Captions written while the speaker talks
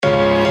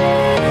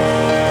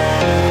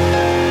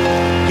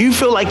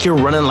feel like you're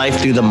running life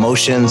through the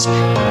motions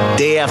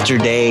day after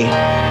day?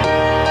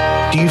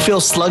 Do you feel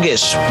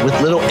sluggish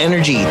with little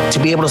energy to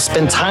be able to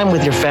spend time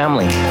with your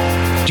family?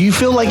 Do you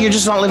feel like you're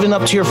just not living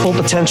up to your full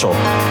potential?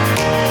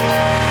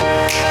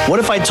 What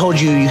if I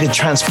told you you could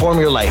transform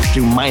your life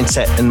through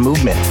mindset and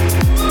movement?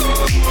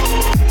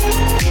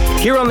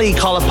 Here on the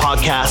Ecala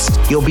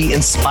podcast, you'll be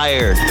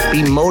inspired,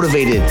 be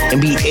motivated,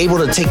 and be able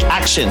to take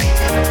action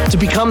to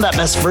become that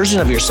best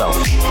version of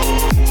yourself.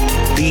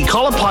 The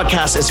Ecala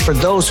podcast is for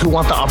those who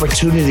want the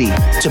opportunity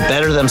to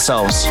better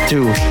themselves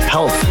through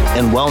health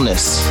and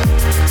wellness.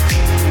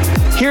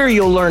 Here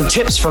you'll learn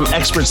tips from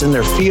experts in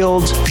their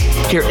field,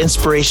 hear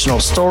inspirational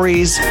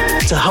stories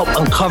to help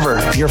uncover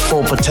your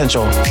full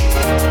potential.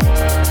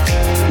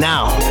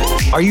 Now,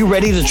 are you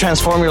ready to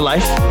transform your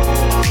life?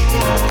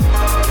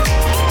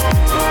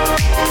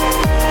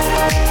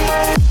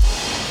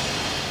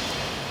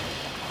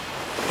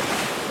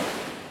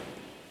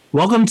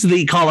 Welcome to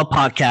the Ecala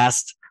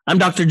podcast. I'm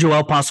Dr.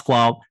 Joel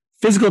Pasquale,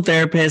 physical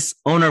therapist,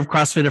 owner of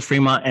CrossFit of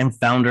Fremont, and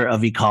founder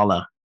of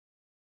Ecala.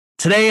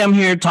 Today, I'm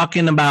here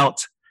talking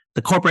about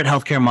the corporate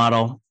healthcare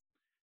model,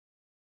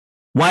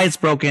 why it's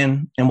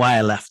broken, and why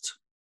I left.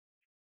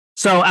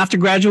 So after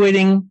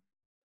graduating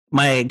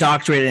my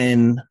doctorate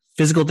in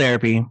physical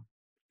therapy,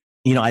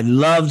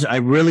 I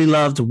really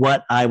loved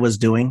what I was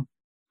doing,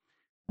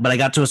 but I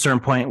got to a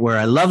certain point where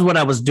I loved what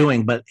I was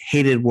doing, but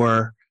hated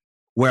where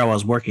I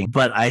was working.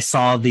 But I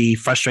saw the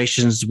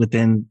frustrations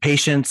within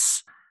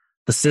patients,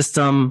 the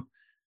system.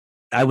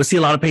 I would see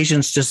a lot of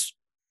patients just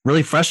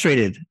really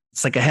frustrated.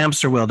 It's like a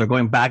hamster wheel. They're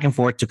going back and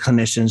forth to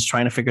clinicians,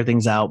 trying to figure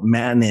things out,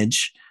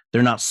 manage.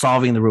 They're not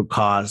solving the root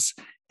cause.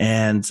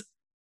 And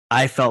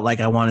I felt like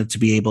I wanted to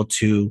be able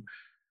to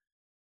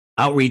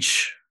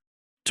outreach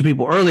to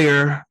people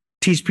earlier,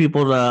 teach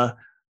people to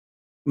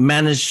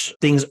manage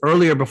things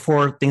earlier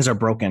before things are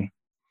broken.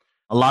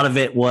 A lot of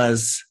it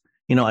was,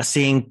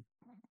 seeing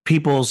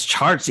people's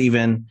charts,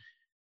 even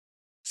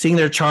seeing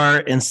their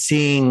chart and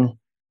seeing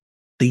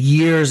the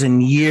years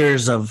and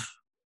years of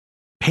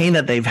pain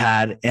that they've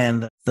had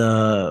and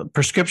the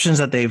prescriptions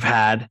that they've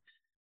had,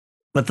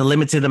 but the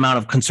limited amount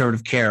of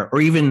conservative care or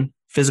even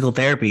physical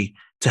therapy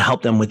to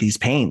help them with these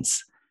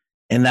pains.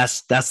 And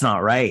that's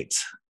not right.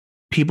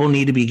 People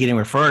need to be getting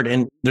referred.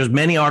 And there's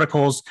many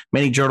articles,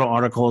 many journal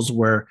articles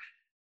where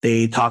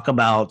they talk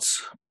about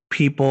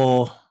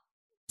people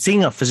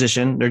seeing a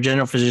physician, their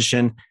general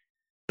physician,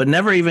 but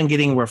never even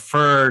getting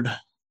referred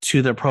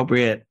to the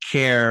appropriate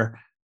care,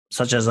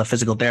 such as a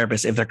physical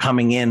therapist, if they're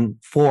coming in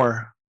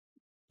for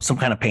some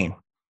kind of pain.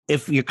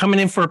 If you're coming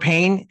in for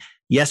pain,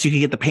 yes, you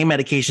can get the pain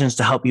medications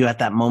to help you at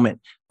that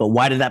moment. But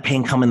why did that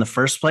pain come in the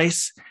first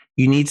place?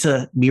 You need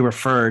to be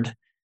referred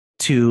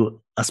to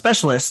a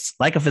specialist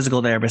like a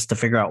physical therapist to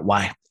figure out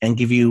why and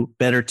give you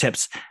better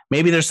tips.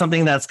 Maybe there's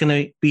something that's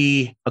going to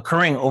be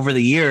occurring over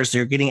the years.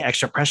 You're getting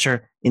extra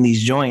pressure in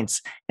these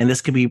joints, and this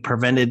could be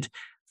prevented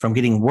from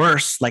getting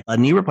worse, like a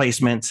knee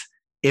replacement,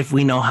 if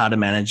we know how to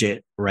manage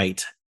it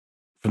right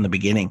from the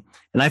beginning.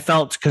 And I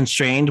felt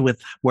constrained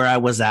with where I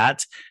was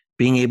at,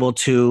 being able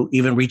to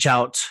even reach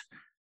out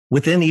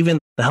within even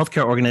the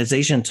healthcare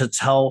organization to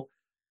tell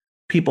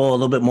people a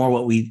little bit more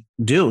what we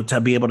do to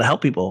be able to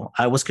help people.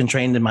 I was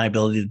constrained in my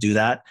ability to do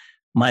that,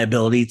 my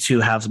ability to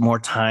have more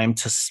time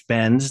to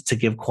spend to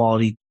give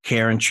quality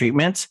care and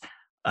treatment.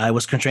 I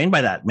was constrained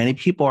by that. Many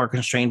people are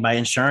constrained by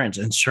insurance.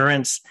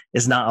 Insurance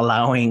is not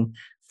allowing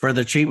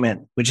further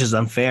treatment, which is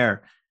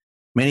unfair.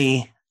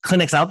 Many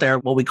clinics out there,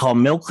 what we call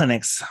mill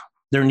clinics,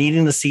 they're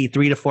needing to see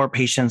 3 to 4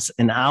 patients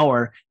an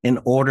hour in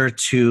order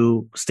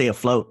to stay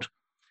afloat.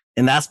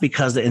 And that's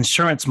because the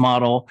insurance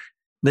model,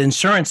 the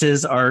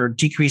insurances are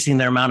decreasing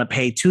their amount of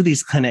pay to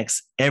these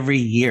clinics every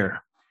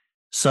year.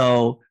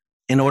 So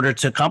in order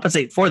to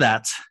compensate for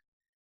that,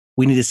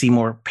 we need to see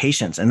more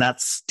patients, and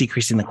that's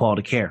decreasing the quality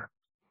of care.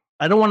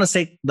 I don't want to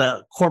say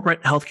the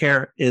corporate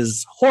healthcare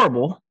is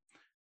horrible,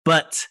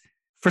 but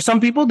for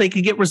some people, they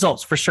could get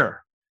results for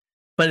sure.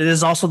 But it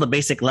is also the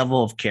basic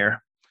level of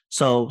care.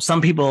 So some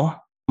people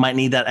might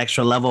need that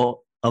extra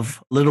level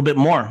of a little bit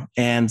more.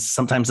 And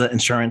sometimes the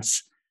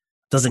insurance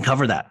doesn't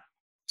cover that.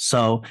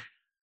 So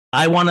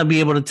I want to be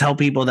able to tell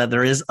people that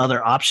there is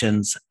other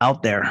options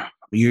out there.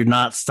 You're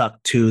not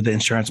stuck to the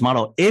insurance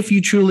model. If you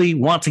truly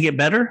want to get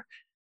better,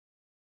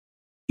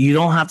 you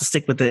don't have to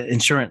stick with the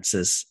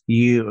insurances,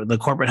 the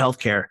corporate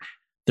healthcare.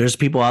 There's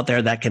people out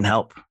there that can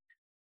help.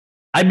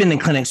 I've been in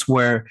clinics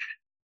where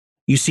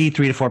you see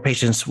 3 to 4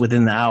 patients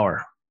within the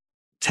hour,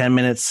 10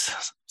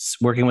 minutes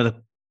working with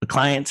a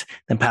client,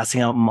 then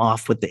passing them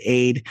off with the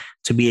aide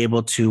to be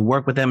able to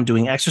work with them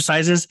doing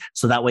exercises.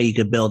 So that way you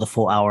could build a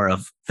full hour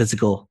of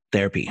physical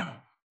therapy.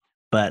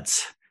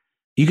 But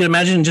you can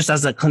imagine just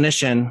as a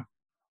clinician,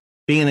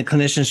 being in a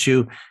clinician's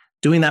shoe,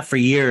 doing that for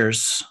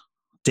years,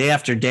 day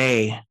after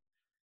day,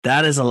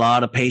 that is a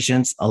lot of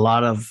patience,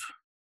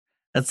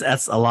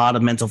 that's a lot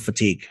of mental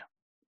fatigue.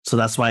 So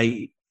that's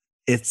why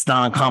it's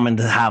not uncommon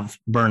to have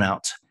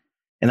burnout.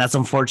 And that's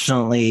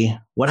unfortunately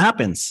what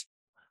happens.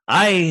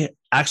 I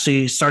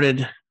actually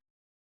started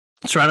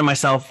surrounded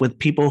myself with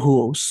people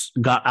who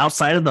got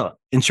outside of the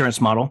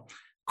insurance model,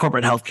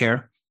 corporate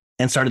healthcare,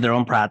 and started their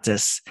own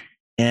practice.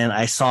 And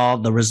I saw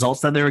the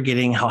results that they were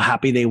getting, how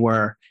happy they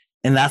were.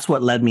 And that's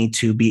what led me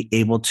to be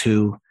able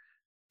to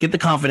get the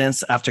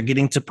confidence after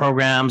getting to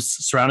programs,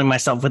 surrounding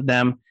myself with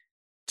them,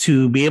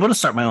 to be able to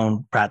start my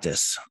own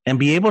practice and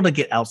be able to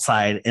get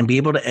outside and be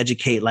able to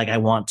educate like I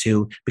want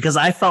to, because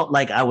I felt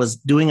like I was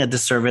doing a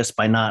disservice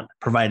by not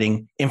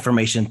providing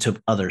information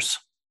to others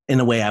in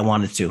the way I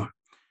wanted to.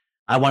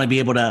 I want to be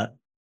able to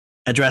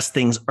address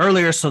things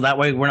earlier so that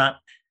way we're not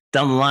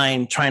down the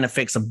line trying to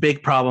fix a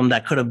big problem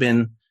that could have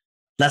been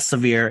less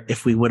severe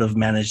if we would have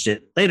managed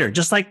it later.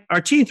 Just like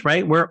our teeth,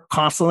 right? We're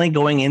constantly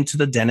going into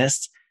the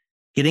dentist,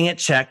 getting it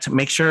checked,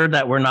 make sure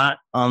that we're not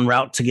en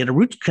route to get a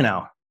root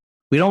canal.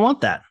 We don't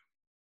want that.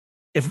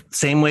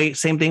 Same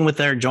thing with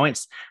our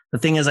joints. The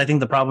thing is, I think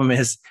the problem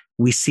is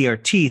we see our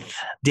teeth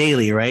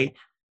daily, right?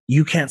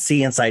 You can't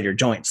see inside your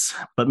joints,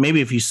 but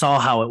maybe if you saw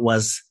how it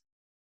was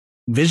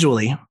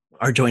visually,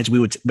 our joints, we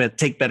would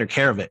take better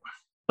care of it.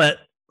 But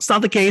it's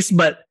not the case.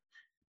 But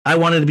I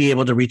wanted to be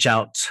able to reach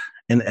out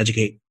and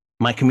educate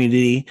my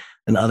community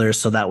and others,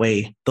 so that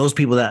way those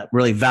people that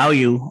really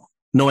value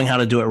knowing how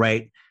to do it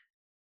right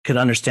could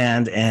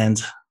understand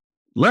and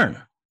learn.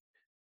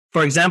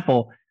 For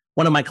example,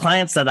 one of my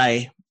clients that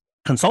I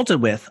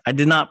consulted with, I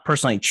did not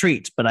personally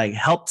treat, but I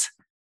helped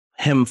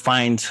him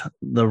find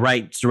the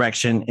right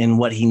direction in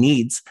what he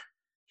needs.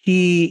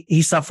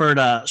 He suffered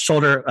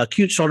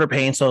acute shoulder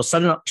pain, so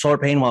sudden shoulder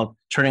pain while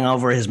turning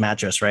over his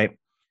mattress, right?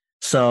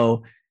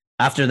 So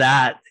after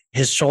that,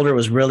 his shoulder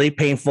was really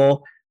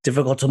painful,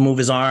 difficult to move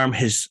his arm.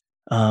 His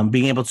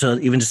being able to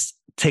even just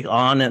take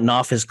on and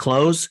off his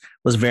clothes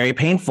was very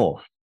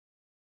painful.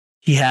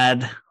 He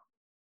had an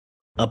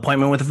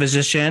appointment with a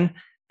physician.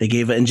 They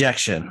gave an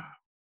injection.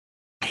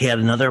 He had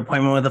another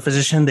appointment with a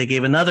physician. They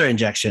gave another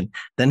injection.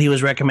 Then he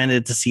was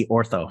recommended to see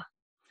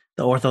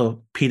the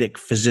orthopedic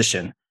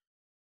physician.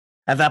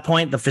 At that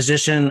point, the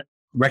physician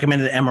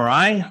recommended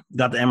MRI,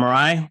 got the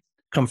MRI,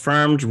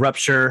 confirmed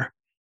rupture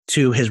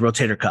to his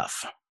rotator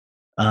cuff,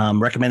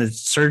 recommended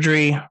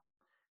surgery,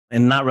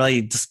 and not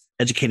really just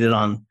educated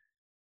on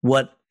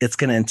what it's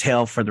going to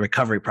entail for the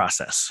recovery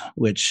process,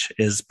 which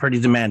is pretty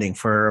demanding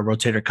for a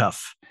rotator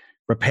cuff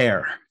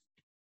repair.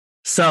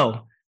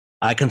 So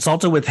I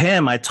consulted with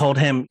him. I told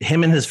him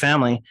and his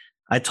family,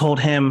 I told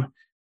him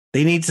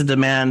they need to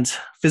demand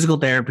physical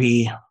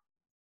therapy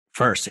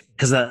first.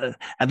 Because at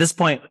this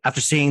point,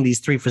 after seeing these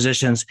 3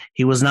 physicians,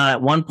 he was not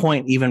at one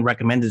point even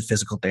recommended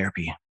physical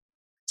therapy.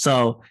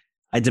 So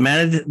I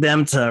demanded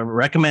them to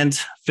recommend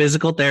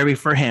physical therapy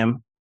for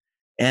him.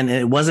 And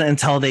it wasn't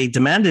until they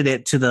demanded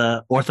it to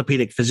the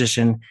orthopedic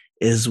physician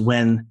is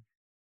when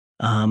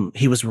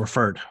he was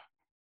referred.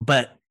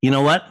 But you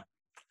know what?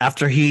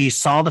 After he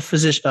saw the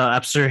physician,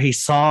 after he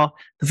saw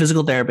the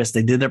physical therapist,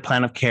 they did their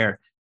plan of care.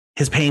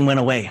 His pain went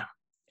away,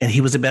 and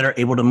he was better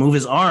able to move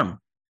his arm.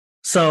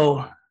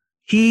 So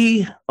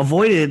he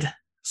avoided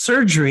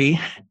surgery.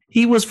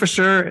 He was for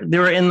sure, they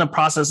were in the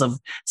process of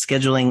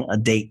scheduling a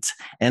date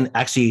and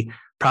actually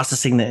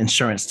processing the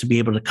insurance to be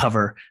able to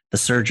cover the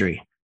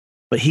surgery.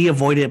 But he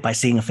avoided it by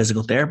seeing a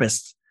physical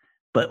therapist.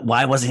 But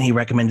why wasn't he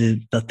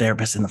recommended the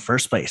therapist in the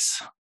first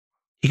place?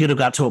 He could have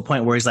got to a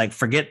point where he's like,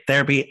 forget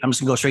therapy. I'm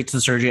just going to go straight to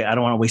the surgery. I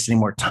don't want to waste any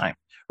more time,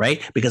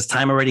 right? Because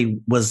time already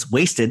was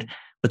wasted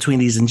between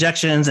these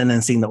injections and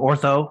then seeing the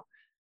ortho.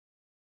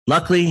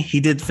 Luckily, he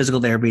did physical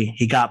therapy.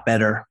 He got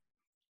better.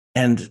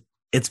 And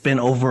it's been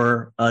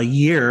over a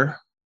year,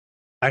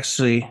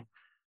 actually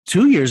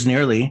 2 years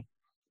nearly,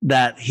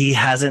 that he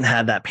hasn't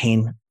had that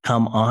pain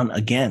come on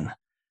again.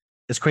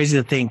 It's crazy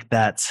to think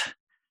that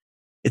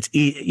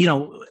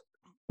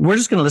we're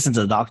just going to listen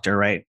to the doctor,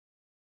 right?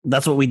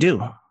 That's what we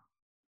do.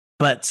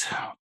 But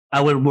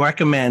I would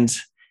recommend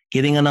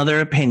getting another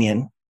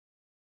opinion,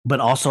 but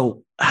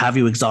also have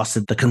you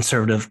exhausted the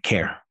conservative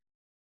care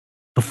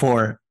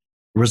before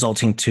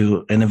resulting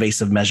to an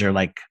invasive measure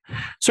like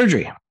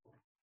surgery.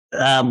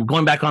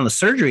 Going back on the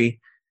surgery,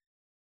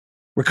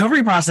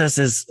 recovery process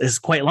is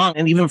quite long.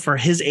 And even for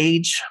his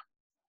age,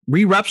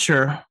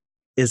 re-rupture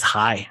is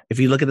high. If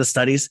you look at the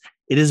studies,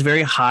 it is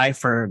very high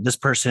for this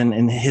person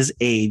in his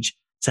age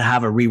to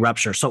have a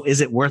re-rupture. So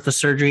is it worth the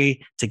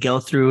surgery to go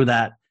through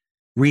that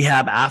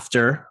rehab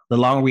after the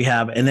long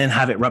rehab and then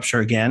have it rupture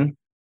again?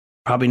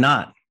 Probably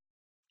not.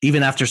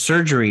 Even after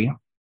surgery,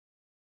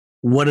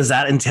 what does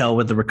that entail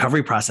with the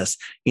recovery process?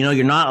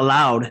 You're not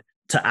allowed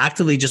to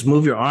actively just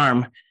move your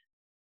arm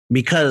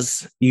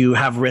because you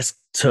have risk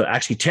to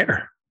actually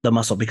tear the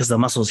muscle because the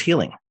muscle is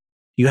healing.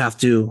 You have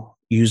to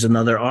use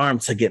another arm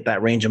to get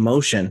that range of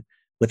motion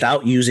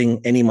without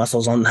using any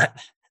muscles on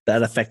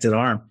that affected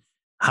arm.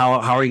 How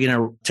are you going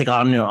to take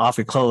on off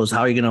your clothes?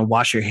 How are you going to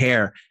wash your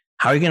hair?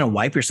 How are you going to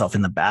wipe yourself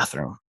in the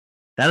bathroom?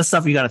 That is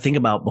stuff you got to think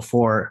about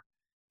before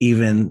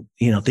even,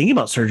 thinking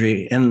about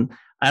surgery. And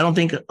I don't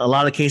think a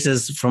lot of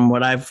cases from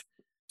what I've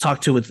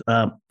talked to with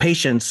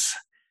patients,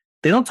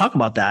 they don't talk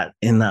about that.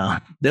 They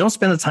don't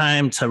spend the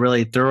time to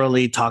really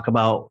thoroughly talk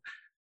about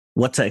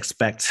what to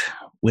expect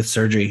with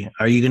surgery.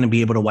 Are you going to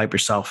be able to wipe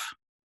yourself?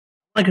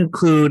 I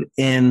conclude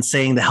in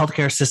saying the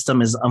healthcare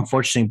system is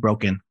unfortunately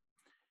broken.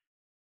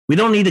 We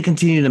don't need to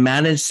continue to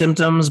manage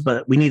symptoms,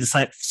 but we need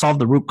to solve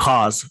the root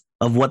cause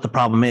of what the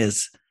problem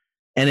is.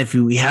 And if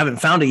we haven't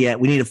found it yet,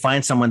 we need to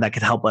find someone that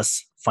could help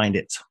us find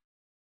it.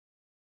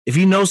 If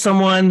you know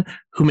someone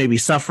who may be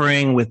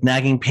suffering with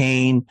nagging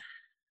pain,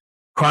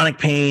 chronic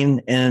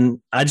pain, and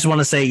I just want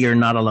to say you're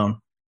not alone.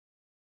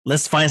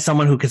 Let's find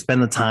someone who can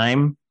spend the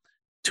time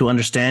to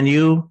understand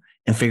you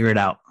and figure it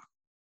out.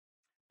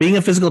 Being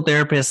a physical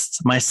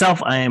therapist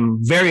myself, I am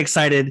very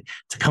excited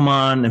to come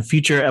on in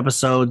future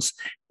episodes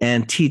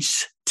and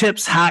teach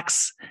tips,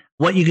 hacks,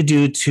 what you could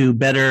do to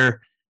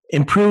better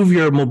improve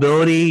your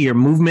mobility, your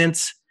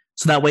movement,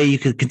 so that way you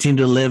could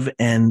continue to live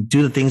and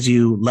do the things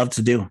you love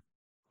to do.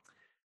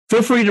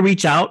 Feel free to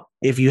reach out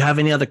if you have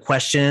any other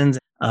questions.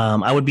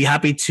 I would be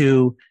happy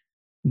to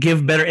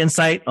give better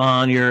insight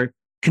on your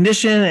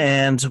condition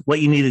and what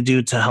you need to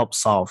do to help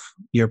solve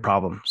your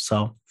problem.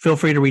 So feel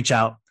free to reach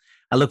out.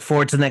 I look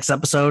forward to the next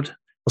episode.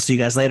 We'll see you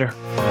guys later.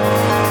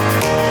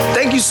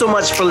 Thank you so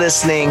much for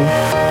listening.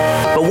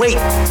 But wait,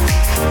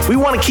 we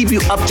want to keep you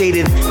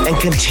updated and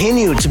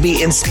continue to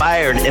be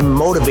inspired and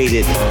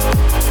motivated.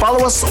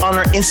 Follow us on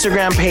our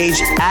Instagram page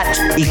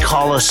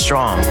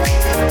 @EcolaStrong.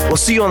 We'll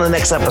see you on the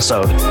next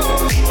episode.